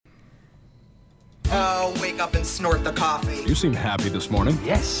Oh, wake up and snort the coffee. You seem happy this morning.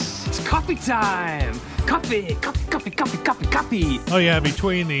 Yes, it's coffee time. Coffee. Oh, yeah,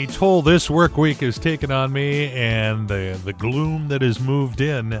 between the toll this work week has taken on me and the gloom that has moved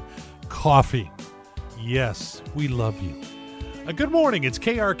in, coffee. Yes, we love you. Good morning. It's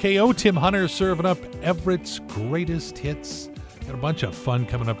KRKO. Tim Hunter serving up Everett's greatest hits. Got a bunch of fun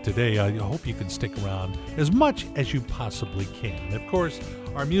coming up today. I hope you can stick around as much as you possibly can. Of course,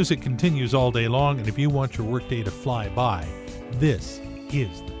 our music continues all day long, and if you want your workday to fly by, this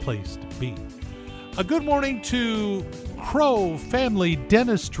is the place to be. A good morning to Crow Family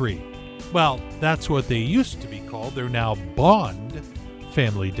Dentistry. Well, that's what they used to be called. They're now Bond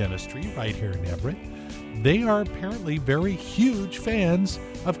Family Dentistry right here in Everett. They are apparently very huge fans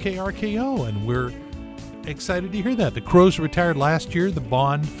of KRKO, and we're excited to hear that. The Crows retired last year. The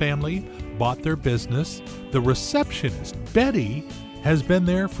Bond family bought their business. The receptionist, Betty, has been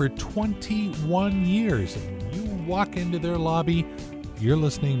there for 21 years. And when you walk into their lobby, you're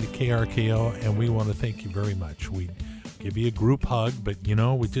listening to KRKO, and we want to thank you very much. We give you a group hug, but,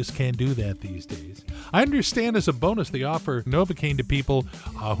 we just can't do that these days. I understand as a bonus they offer Novocaine to people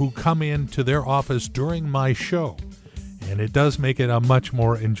who come into their office during my show. And it does make it a much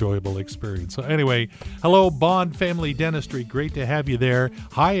more enjoyable experience. So anyway, hello, Bond Family Dentistry. Great to have you there.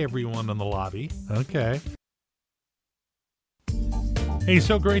 Hi, everyone in the lobby. Okay. Hey,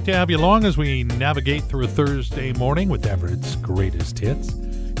 so great to have you along as we navigate through a Thursday morning with Everett's greatest hits.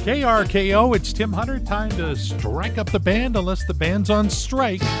 KRKO, it's Tim Hunter. Time to strike up the band, unless the band's on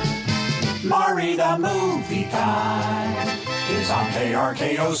strike. Maury the Movie Guy is on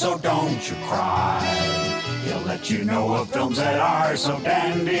KRKO, so don't you cry. He'll let you know of films that are so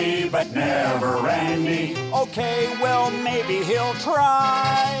dandy, but never Randy. Okay, well, maybe he'll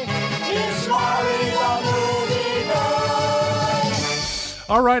try. It's Maury the Movie Guy.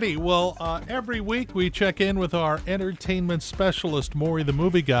 Alrighty, well, every week we check in with our entertainment specialist, Maury the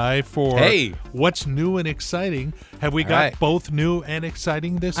Movie Guy, for what's new and exciting. Have we got both new and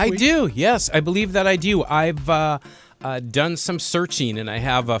exciting this week? I do, yes. I believe that I do. I've done some searching, and I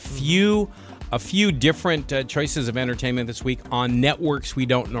have a few different choices of entertainment this week on networks we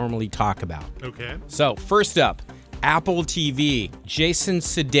don't normally talk about. Okay. So, first up, Apple TV. Jason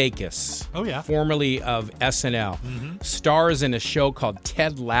Sudeikis, formerly of SNL, stars in a show called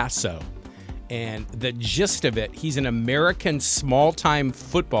Ted Lasso. And the gist of it, he's an American small-time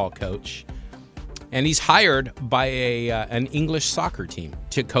football coach, and he's hired by an English soccer team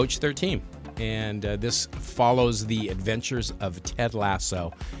to coach their team. And this follows the adventures of Ted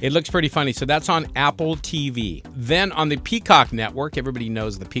Lasso. It looks pretty funny. So that's on Apple TV. Then on the Peacock Network, everybody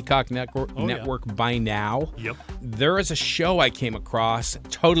knows the Peacock Network by now. Yep. There is a show I came across,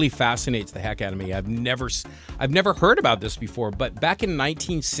 totally fascinates the heck out of me. I've never heard about this before, but back in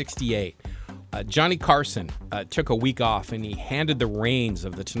 1968, Johnny Carson took a week off, and he handed the reins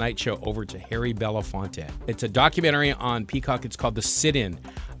of The Tonight Show over to Harry Belafonte. It's a documentary on Peacock. It's called The Sit-In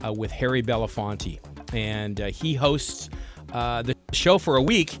with Harry Belafonte. And he hosts the show for a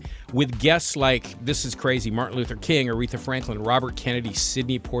week with guests like, this is crazy, Martin Luther King, Aretha Franklin, Robert Kennedy,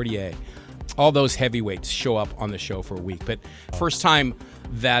 Sidney Poitier. All those heavyweights show up on the show for a week. But first time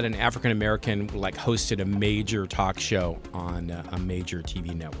that an African-American hosted a major talk show on a major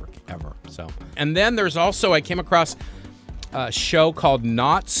TV network ever. So, and then there's also, I came across a show called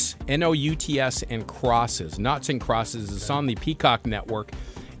Noughts, Nouts and Crosses. Noughts and Crosses is on the Peacock Network.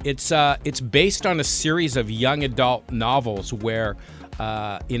 It's based on a series of young adult novels where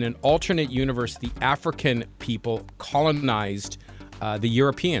in an alternate universe, the African people colonized the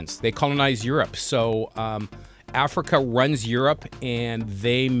Europeans. They colonized Europe. So Africa runs Europe, and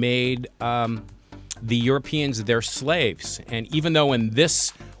they made the Europeans their slaves. And even though in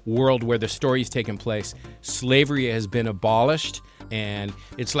this world where the story's taken place, slavery has been abolished, and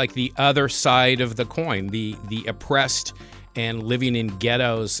it's like the other side of the coin. The oppressed and living in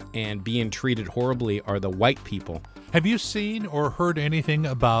ghettos and being treated horribly are the white people. Have you seen or heard anything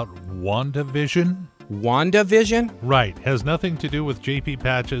about WandaVision? WandaVision? Right. Has nothing to do with JP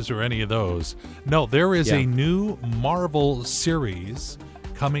Patches or any of those. No, there is a new Marvel series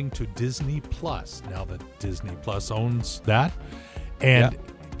coming to Disney Plus, now that Disney Plus owns that. And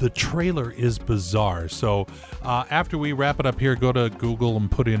the trailer is bizarre. So after we wrap it up here, go to Google and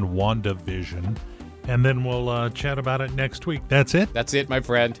put in WandaVision, and then we'll chat about it next week. That's it? That's it, my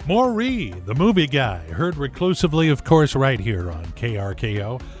friend. Maury, the movie guy, heard reclusively, of course, right here on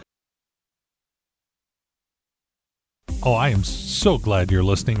KRKO. Oh, I am so glad you're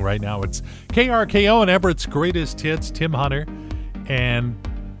listening right now. It's KRKO and Everett's greatest hits, Tim Hunter, and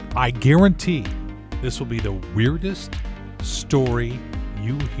I guarantee this will be the weirdest story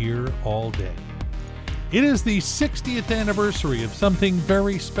you hear all day. It is the 60th anniversary of something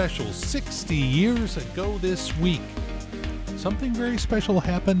very special. 60 years ago this week, something very special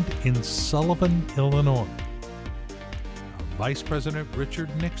happened in Sullivan, Illinois. Vice President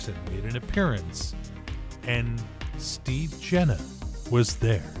Richard Nixon made an appearance, and Steve Jenna was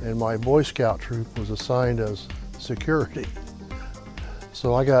there. And my Boy Scout troop was assigned as security.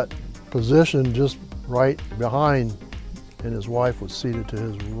 So I got positioned just right behind, and his wife was seated to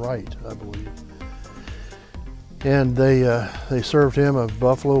his right, I believe. And they served him a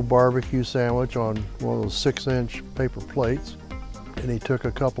buffalo barbecue sandwich on one of those 6-inch paper plates. And he took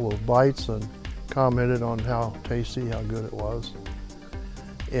a couple of bites and commented on how tasty, how good it was.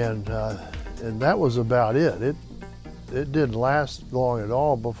 And that was about it. It didn't last long at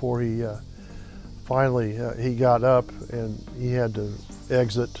all before he finally he got up and he had to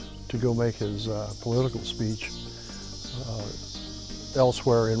exit to go make his political speech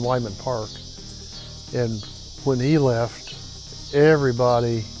elsewhere in Wyman Park. And when he left,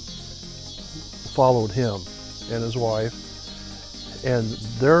 everybody followed him and his wife. And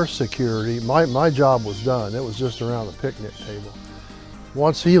their security, my job was done. It was just around the picnic table.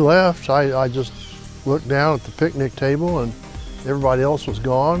 Once he left, I just looked down at the picnic table and everybody else was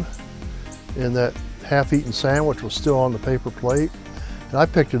gone. And that half-eaten sandwich was still on the paper plate. And I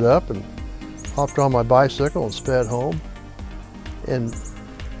picked it up and hopped on my bicycle and sped home and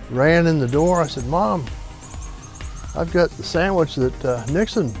ran in the door. I said, "Mom, I've got the sandwich that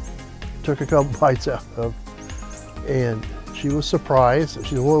Nixon took a couple bites out of." And she was surprised.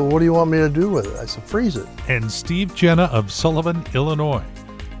 She said, "Well, what do you want me to do with it?" I said, "Freeze it." And Steve Jenna of Sullivan, Illinois,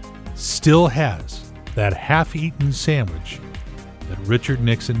 still has that half-eaten sandwich that Richard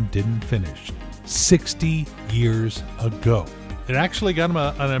Nixon didn't finish 60 years ago. It actually got him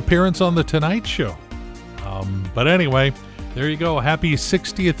an appearance on The Tonight Show. But anyway, there you go. Happy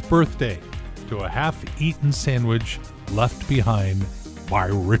 60th birthday to a half-eaten sandwich left behind by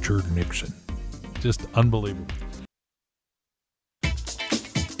Richard Nixon. Just unbelievable.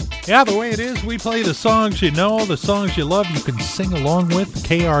 Yeah, the way it is, we play the songs you know, the songs you love, you can sing along with.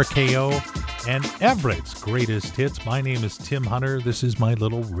 KRKO and Everett's Greatest Hits. My name is Tim Hunter. This is my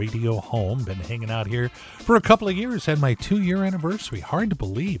little radio home. Been hanging out here for a couple of years. Had my 2-year anniversary. Hard to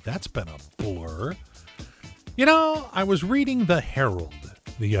believe. That's been a blur. You know, I was reading the Herald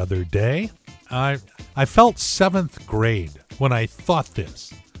the other day. I felt 7th grade when I thought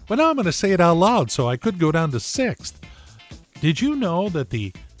this. But now I'm going to say it out loud, so I could go down to 6th. Did you know that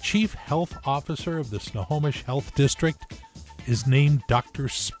the Chief Health Officer of the Snohomish Health District is named Dr.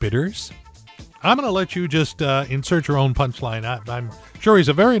 Spitters? I'm going to let you just insert your own punchline. I'm sure he's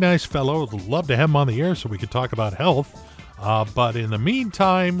a very nice fellow. Would love to have him on the air so we could talk about health. But in the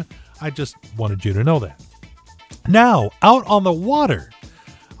meantime, I just wanted you to know that. Now, out on the water,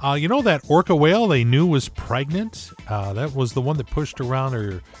 you know that orca whale they knew was pregnant? That was the one that pushed around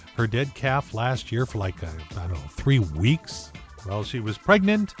her dead calf last year for like, 3 weeks. Well, she was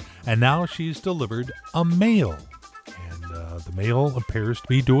pregnant, and now she's delivered a male. And the male appears to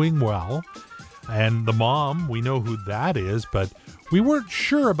be doing well. And the mom, we know who that is, but we weren't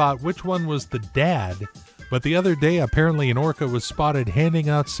sure about which one was the dad. But the other day, apparently an orca was spotted handing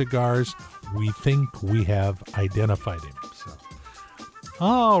out cigars. We think we have identified him. So,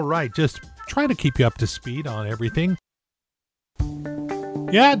 all right, just trying to keep you up to speed on everything.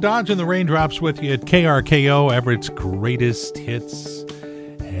 Yeah, dodging the raindrops with you at KRKO, Everett's Greatest Hits.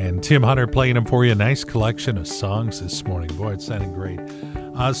 And Tim Hunter playing them for you. Nice collection of songs this morning. Boy, it's sounding great.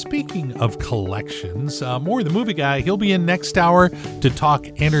 Speaking of collections, Maury the Movie Guy, he'll be in next hour to talk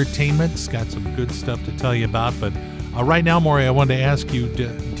entertainment. He's got some good stuff to tell you about. But right now, Maury, I wanted to ask you,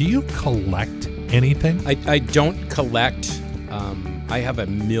 do you collect anything? I don't collect. I have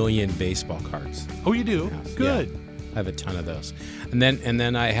 1 million baseball cards. Oh, you do? Good. Yeah, I have a ton of those. And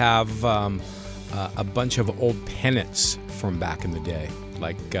then I have a bunch of old pennants from back in the day,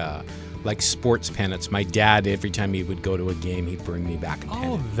 like sports pennants. My dad, every time he would go to a game, he'd bring me back a pennant.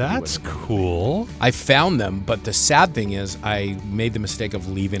 Oh, that's cool. I found them, but the sad thing is I made the mistake of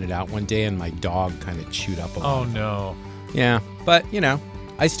leaving it out one day, and my dog kind of chewed up a lot. Oh, no. Yeah, but,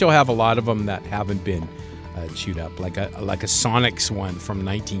 I still have a lot of them that haven't been chewed up, like a Sonics one from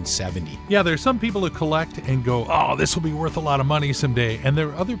 1970. Yeah, there's some people who collect and go, oh, this will be worth a lot of money someday. And there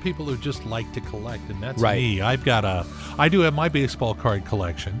are other people who just like to collect, and that's right. Me. I do have my baseball card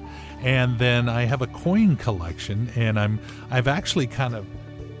collection, and then I have a coin collection, and I've actually kind of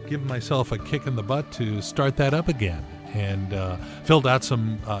given myself a kick in the butt to start that up again, and filled out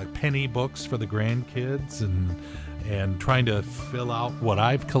some penny books for the grandkids, and trying to fill out what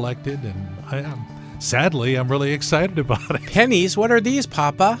I've collected, and sadly, I'm really excited about it. Pennies? What are these,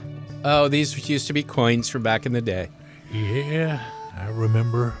 Papa? Oh, these used to be coins from back in the day. Yeah, I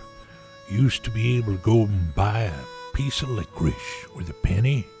remember. Used to be able to go and buy a piece of licorice with a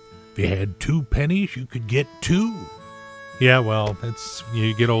penny. If you had 2 pennies, you could get 2. Yeah, well, it's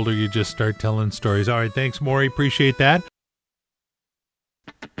you get older, you just start telling stories. All right, thanks, Maury. Appreciate that.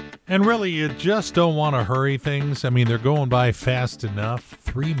 And really, you just don't want to hurry things. I mean, they're going by fast enough.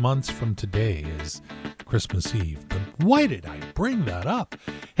 3 months from today is Christmas Eve. But why did I bring that up?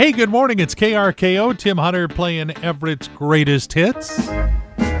 Hey, good morning. It's KRKO. Tim Hunter playing Everett's Greatest Hits.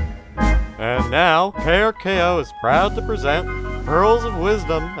 And now, KRKO is proud to present Pearls of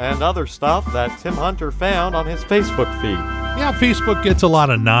Wisdom and other stuff that Tim Hunter found on his Facebook feed. Yeah, Facebook gets a lot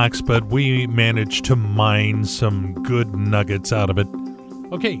of knocks, but we managed to mine some good nuggets out of it.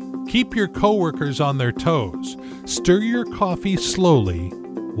 Okay, keep your coworkers on their toes. Stir your coffee slowly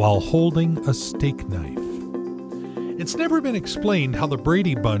while holding a steak knife. It's never been explained how the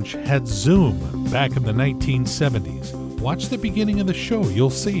Brady Bunch had Zoom back in the 1970s. Watch the beginning of the show, you'll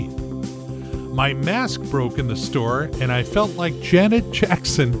see. My mask broke in the store, and I felt like Janet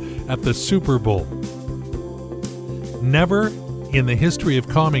Jackson at the Super Bowl. Never in the history of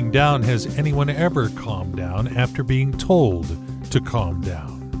calming down has anyone ever calmed down after being told to calm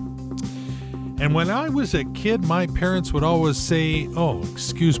down. And when I was a kid, my parents would always say, "Oh,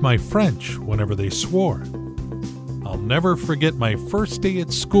 excuse my French," whenever they swore. I'll never forget my first day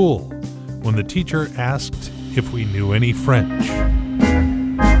at school when the teacher asked if we knew any French.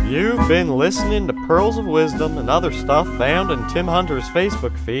 You've been listening to Pearls of Wisdom and other stuff found in Tim Hunter's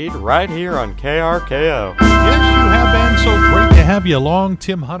Facebook feed right here on KRKO. Yes, you have been. So great to have you along,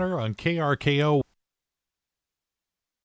 Tim Hunter, on KRKO.